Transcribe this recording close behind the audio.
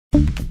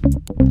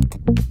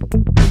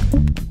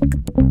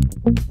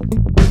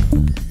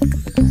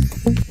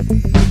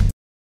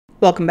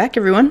Welcome back,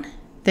 everyone.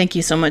 Thank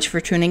you so much for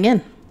tuning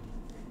in.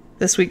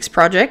 This week's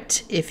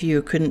project, if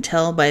you couldn't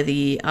tell by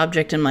the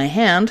object in my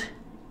hand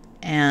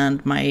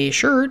and my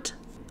shirt,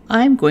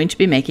 I'm going to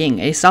be making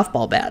a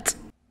softball bat.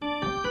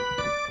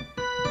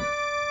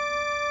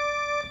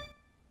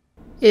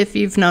 If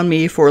you've known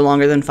me for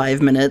longer than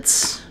 5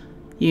 minutes,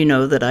 you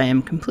know that I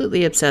am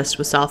completely obsessed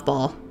with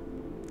softball.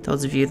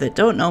 Those of you that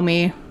don't know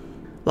me,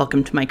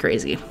 welcome to my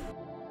crazy.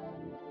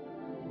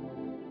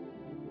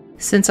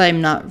 Since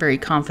I'm not very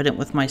confident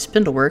with my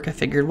spindle work, I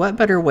figured what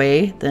better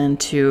way than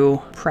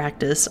to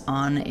practice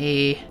on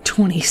a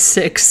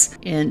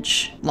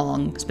 26-inch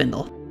long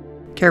spindle.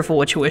 Careful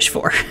what you wish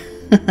for.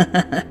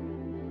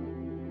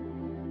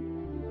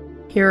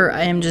 Here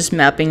I am just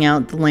mapping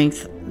out the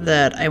length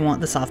that I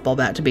want the softball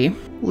bat to be,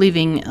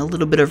 leaving a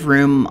little bit of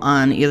room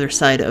on either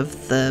side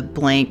of the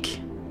blank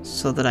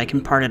so that I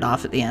can part it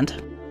off at the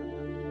end.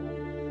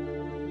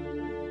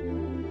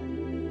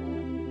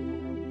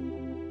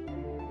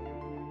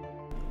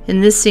 In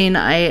this scene,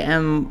 I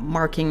am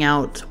marking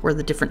out where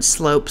the different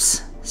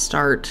slopes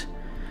start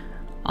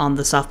on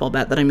the softball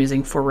bat that I'm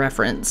using for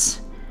reference.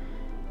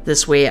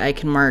 This way I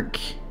can mark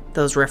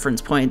those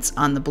reference points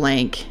on the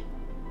blank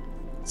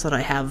so that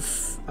I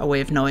have a way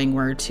of knowing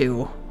where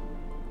to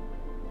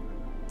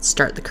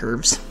start the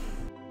curves.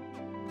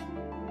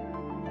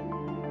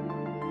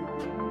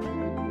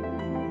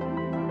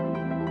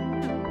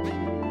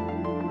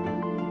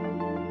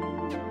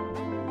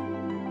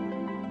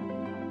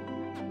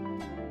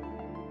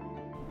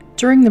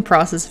 During the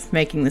process of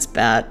making this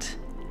bat,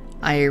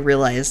 I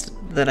realized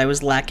that I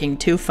was lacking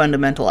 2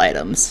 fundamental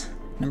items.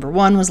 Number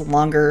 1 was a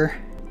longer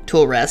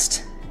tool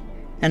rest,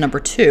 and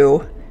number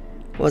 2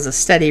 was a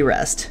steady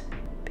rest.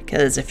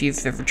 Because if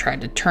you've ever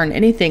tried to turn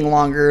anything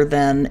longer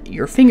than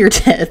your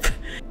fingertip,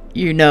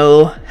 you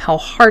know how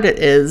hard it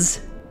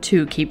is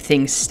to keep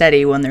things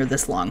steady when they're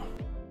this long.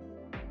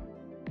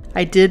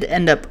 I did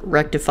end up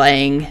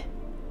rectifying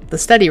the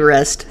steady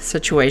rest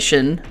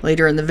situation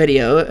later in the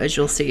video, as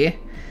you'll see.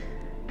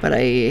 But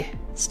I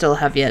still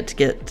have yet to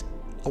get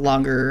a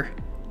longer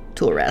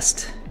tool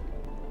rest.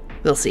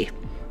 We'll see.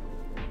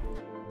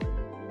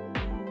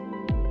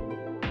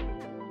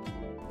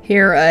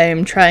 Here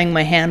I'm trying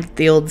my hand with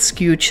the old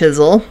skew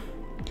chisel.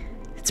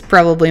 It's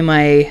probably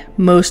my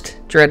most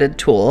dreaded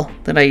tool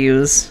that I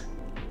use.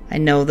 I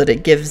know that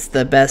it gives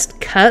the best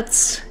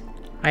cuts.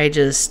 I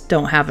just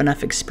don't have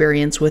enough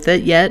experience with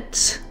it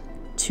yet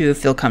to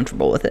feel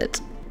comfortable with it.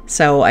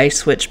 So I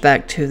switch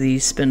back to the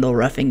spindle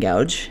roughing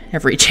gouge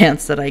every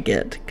chance that I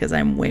get, because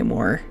I'm way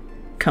more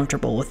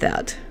comfortable with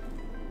that.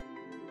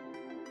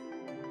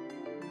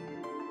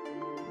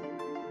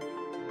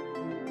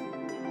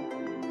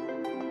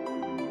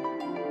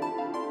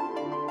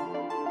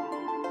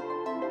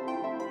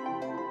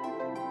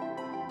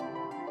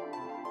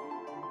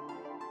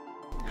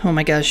 Oh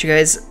my gosh, you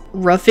guys,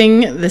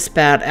 roughing this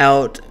bat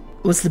out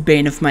was the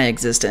bane of my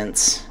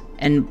existence,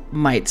 and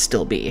might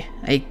still be.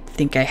 I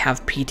think I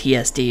have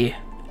PTSD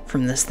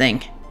from this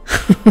thing.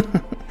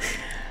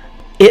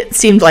 It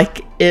seemed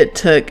like it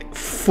took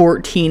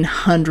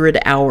 1,400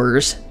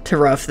 hours to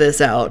rough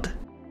this out.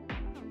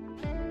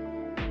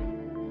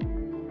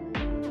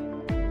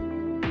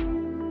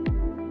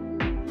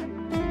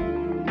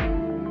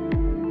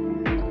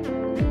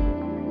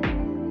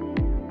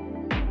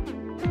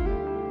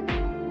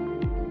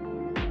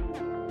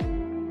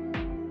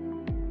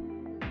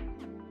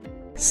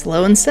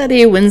 Slow and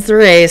steady wins the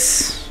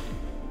race.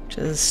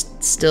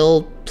 Just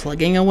still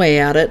plugging away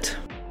at it.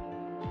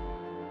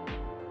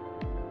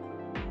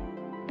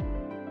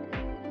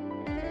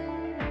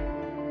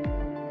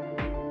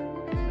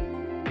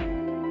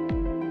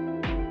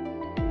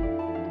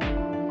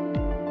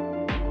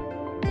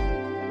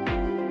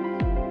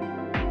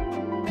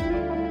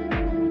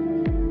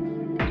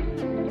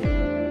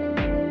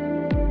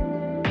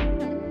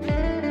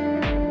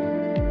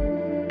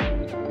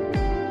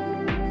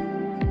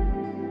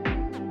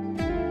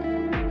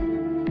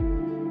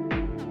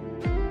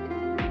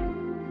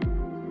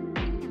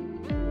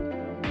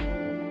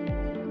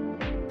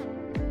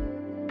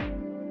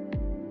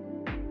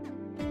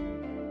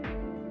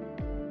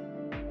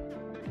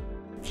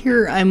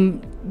 Here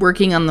I'm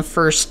working on the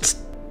first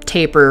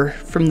taper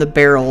from the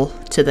barrel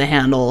to the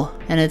handle,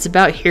 and it's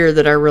about here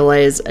that I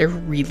realize I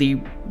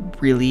really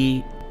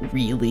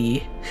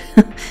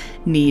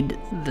need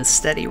the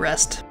steady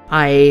rest.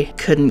 I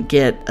couldn't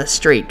get a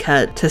straight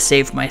cut to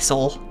save my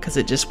soul because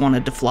it just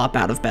wanted to flop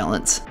out of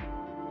balance.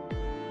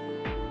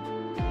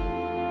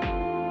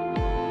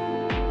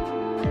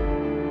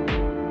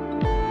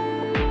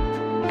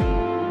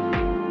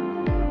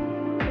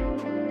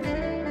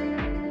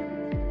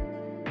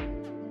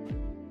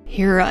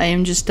 Here I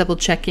am just double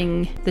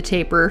checking the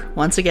taper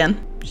once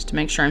again, just to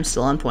make sure I'm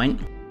still on point.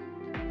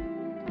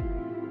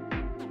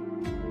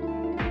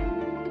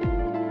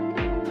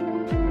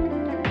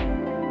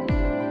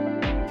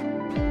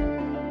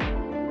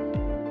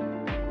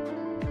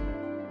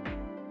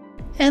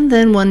 And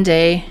then one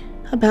day,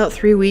 about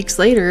 3 weeks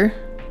later,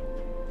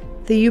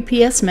 The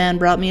UPS man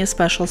brought me a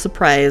special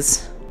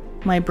surprise.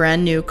 My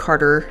brand new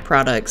Carter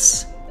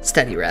Products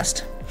Steady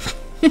Rest.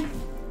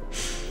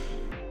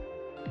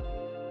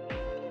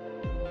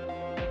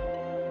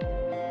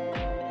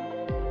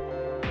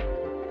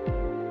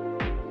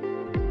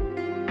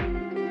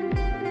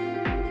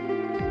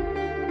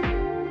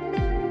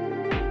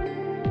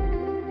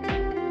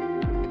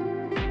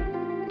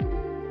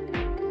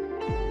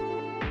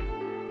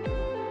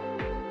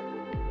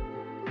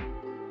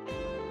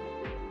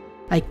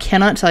 I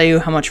cannot tell you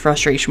how much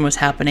frustration was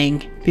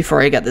happening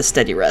before I got this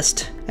Steady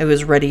Rest. I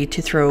was ready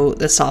to throw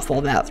the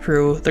softball bat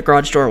through the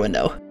garage door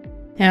window.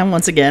 And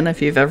once again,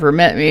 if you've ever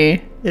met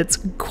me, it's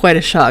quite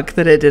a shock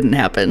that it didn't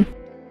happen.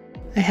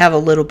 I have a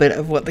little bit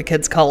of what the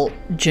kids call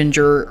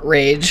ginger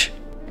rage.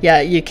 Yeah,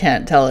 you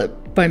can't tell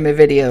it by my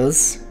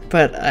videos,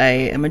 but I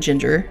am a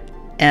ginger,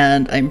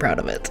 and I'm proud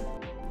of it.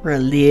 We're a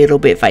little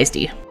bit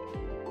feisty.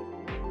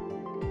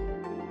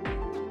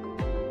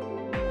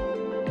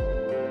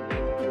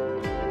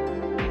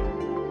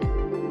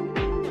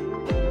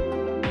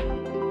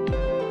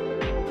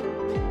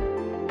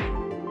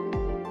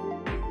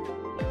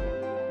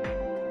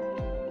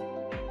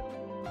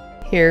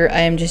 Here I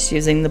am just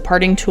using the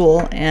parting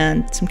tool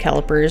and some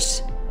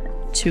calipers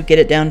to get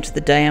it down to the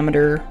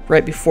diameter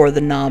right before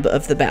the knob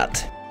of the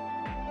bat.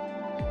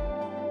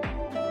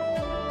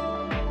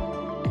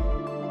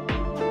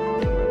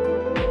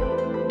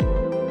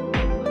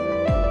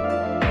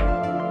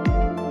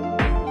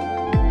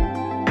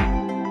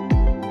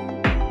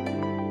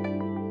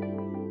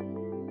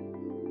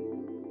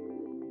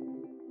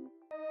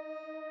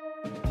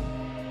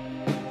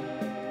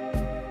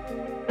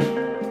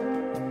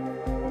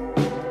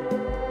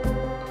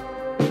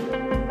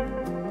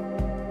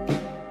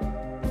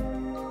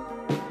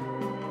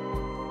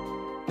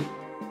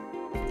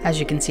 As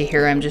you can see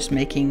here, I'm just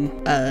making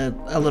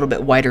a little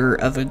bit wider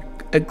of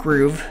a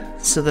groove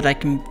so that I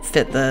can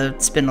fit the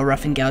spindle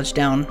roughing gouge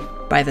down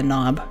by the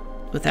knob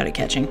without it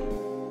catching.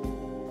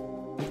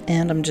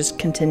 And I'm just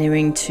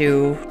continuing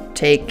to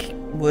take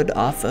wood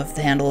off of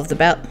the handle of the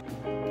bat.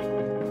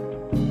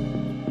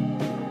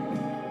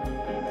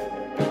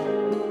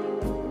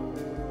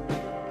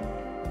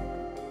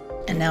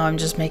 And now I'm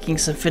just making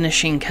some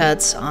finishing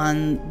cuts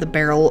on the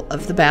barrel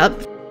of the bat.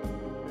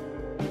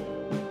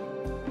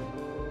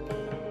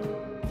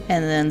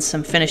 And then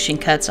some finishing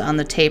cuts on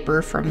the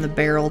taper from the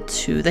barrel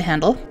to the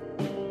handle.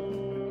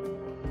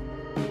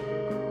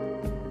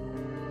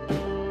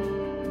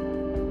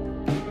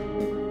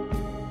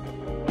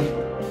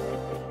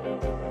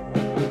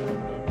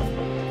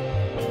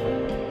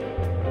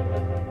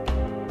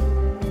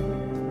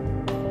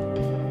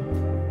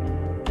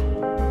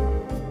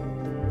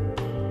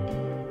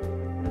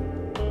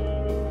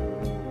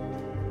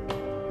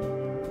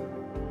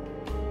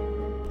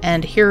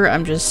 And here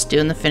I'm just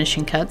doing the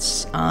finishing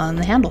cuts on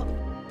the handle.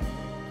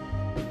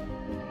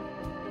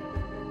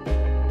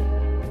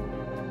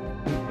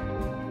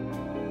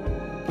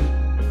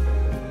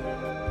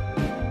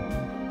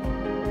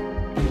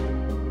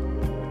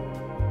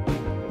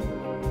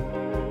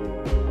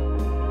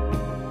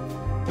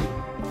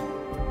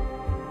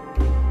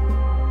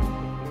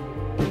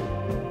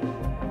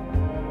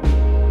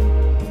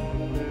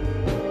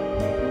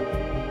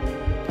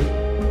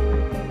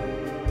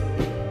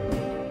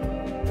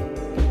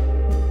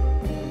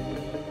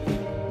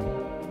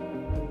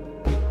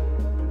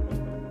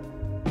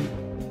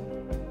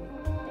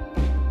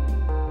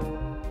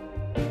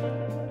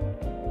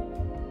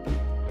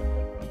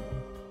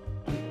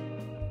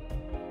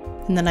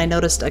 And then I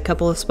noticed a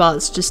couple of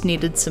spots just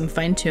needed some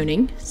fine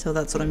tuning, so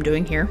that's what I'm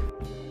doing here.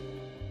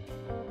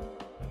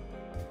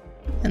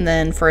 And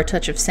then for a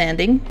touch of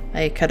sanding,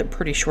 I cut it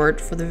pretty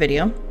short for the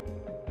video.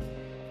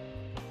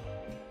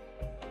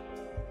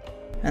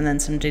 And then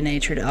some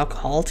denatured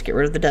alcohol to get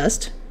rid of the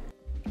dust.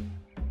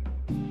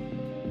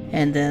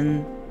 And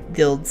then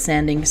the old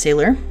sanding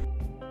sealer.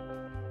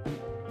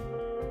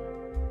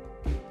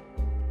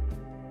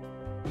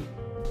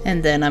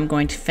 And then I'm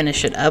going to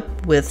finish it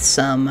up with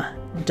some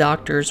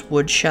Doctor's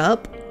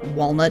Woodshop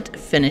Walnut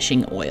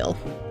Finishing Oil.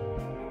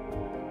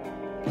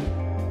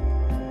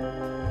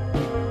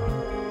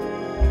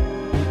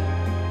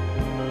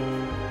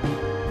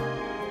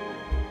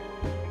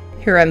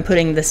 Here I'm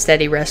putting the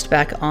Steady Rest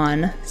back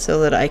on so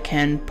that I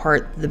can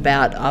part the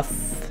bat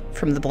off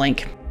from the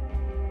blank.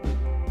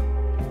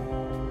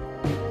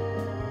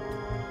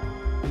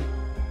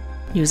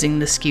 Using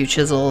the skew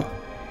chisel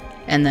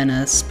and then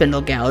a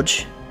spindle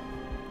gouge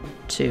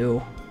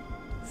to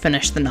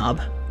finish the knob.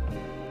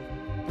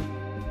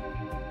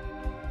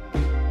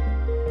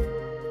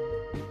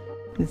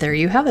 There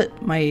you have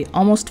it, my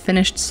almost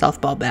finished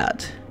softball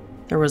bat.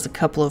 There was a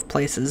couple of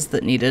places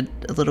that needed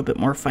a little bit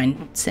more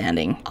fine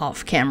sanding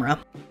off camera.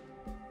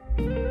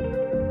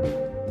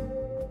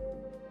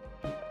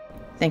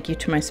 Thank you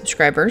to my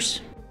subscribers.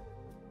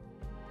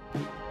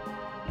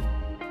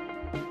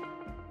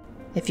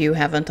 If you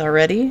haven't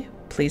already,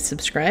 please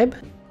subscribe.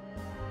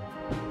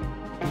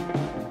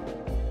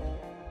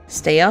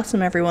 Stay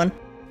awesome, everyone.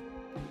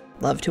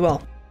 Love to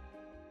all.